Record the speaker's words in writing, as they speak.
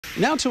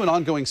Now to an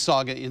ongoing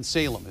saga in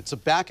Salem. It's a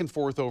back and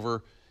forth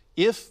over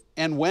if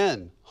and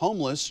when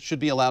homeless should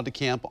be allowed to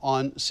camp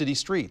on city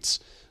streets.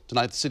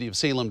 Tonight, the city of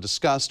Salem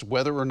discussed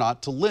whether or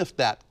not to lift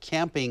that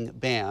camping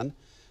ban.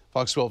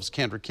 Fox 12's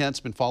Kendra Kent's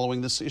been following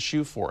this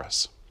issue for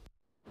us.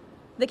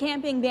 The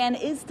camping ban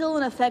is still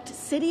in effect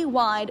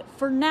citywide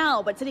for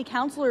now, but city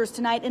councilors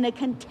tonight, in a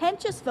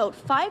contentious vote,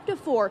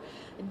 5-4,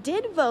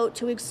 did vote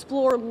to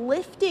explore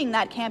lifting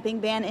that camping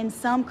ban in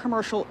some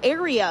commercial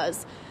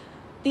areas.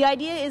 The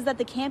idea is that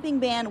the camping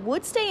ban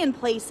would stay in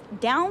place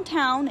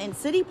downtown, in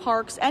city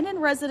parks, and in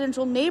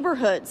residential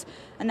neighborhoods,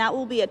 and that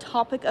will be a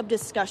topic of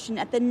discussion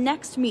at the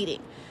next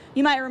meeting.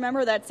 You might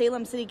remember that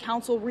Salem City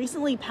Council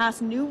recently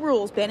passed new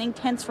rules banning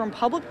tents from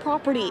public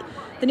property.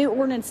 The new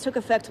ordinance took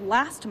effect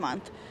last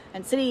month,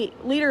 and city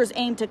leaders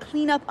aim to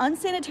clean up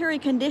unsanitary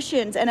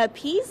conditions and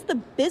appease the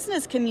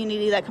business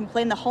community that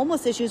complained the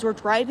homeless issues were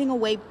driving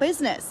away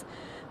business.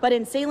 But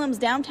in Salem's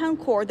downtown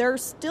core, there are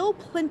still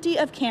plenty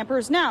of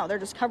campers now. They're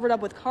just covered up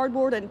with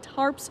cardboard and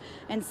tarps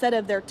instead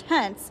of their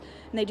tents,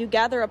 and they do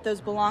gather up those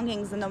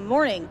belongings in the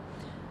morning.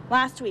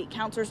 Last week,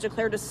 councilors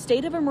declared a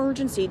state of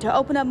emergency to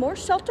open up more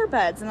shelter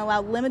beds and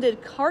allow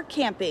limited car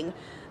camping.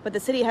 But the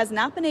city has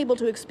not been able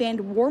to expand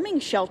warming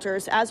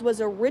shelters as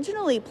was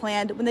originally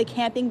planned when the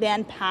camping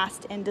ban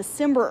passed in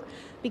December.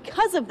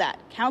 Because of that,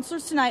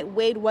 councilors tonight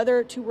weighed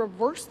whether to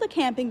reverse the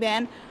camping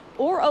ban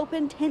or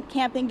open tent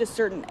camping to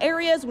certain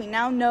areas. We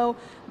now know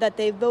that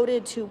they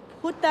voted to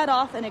put that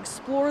off and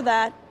explore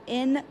that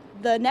in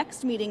the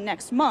next meeting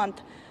next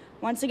month.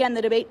 Once again,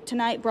 the debate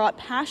tonight brought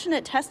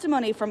passionate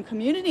testimony from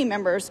community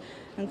members,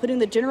 including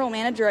the general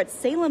manager at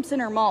Salem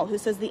Center Mall, who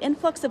says the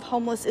influx of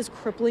homeless is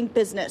crippling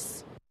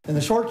business. In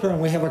the short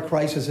term, we have a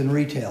crisis in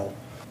retail.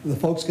 The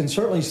folks can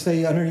certainly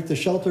stay underneath the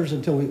shelters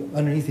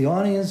underneath the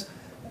awnings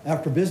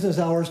after business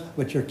hours,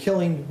 but you're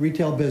killing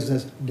retail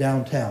business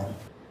downtown.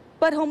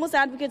 But homeless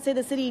advocates say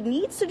the city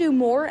needs to do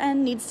more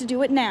and needs to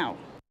do it now.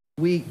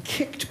 We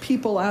kicked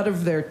people out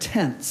of their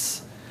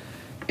tents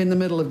in the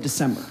middle of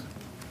December.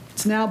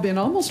 It's now been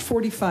almost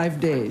 45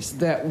 days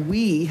that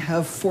we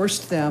have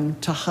forced them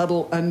to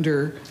huddle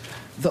under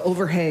the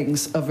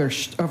overhangs of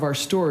our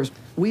stores.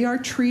 We are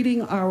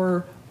treating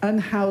our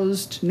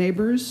unhoused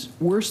neighbors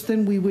worse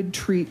than we would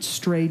treat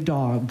stray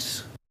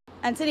dogs.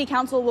 And City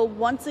Council will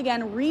once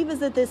again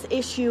revisit this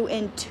issue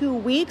in 2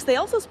 weeks. They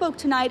also spoke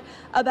tonight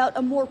about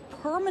a more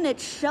permanent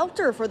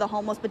shelter for the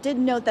homeless, but did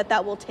note that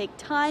that will take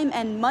time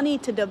and money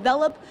to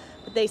develop.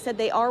 But they said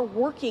they are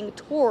working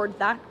toward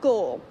that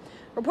goal.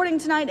 Reporting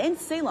tonight in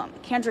Salem,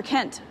 Kendra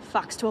Kent,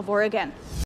 Fox 12 Oregon.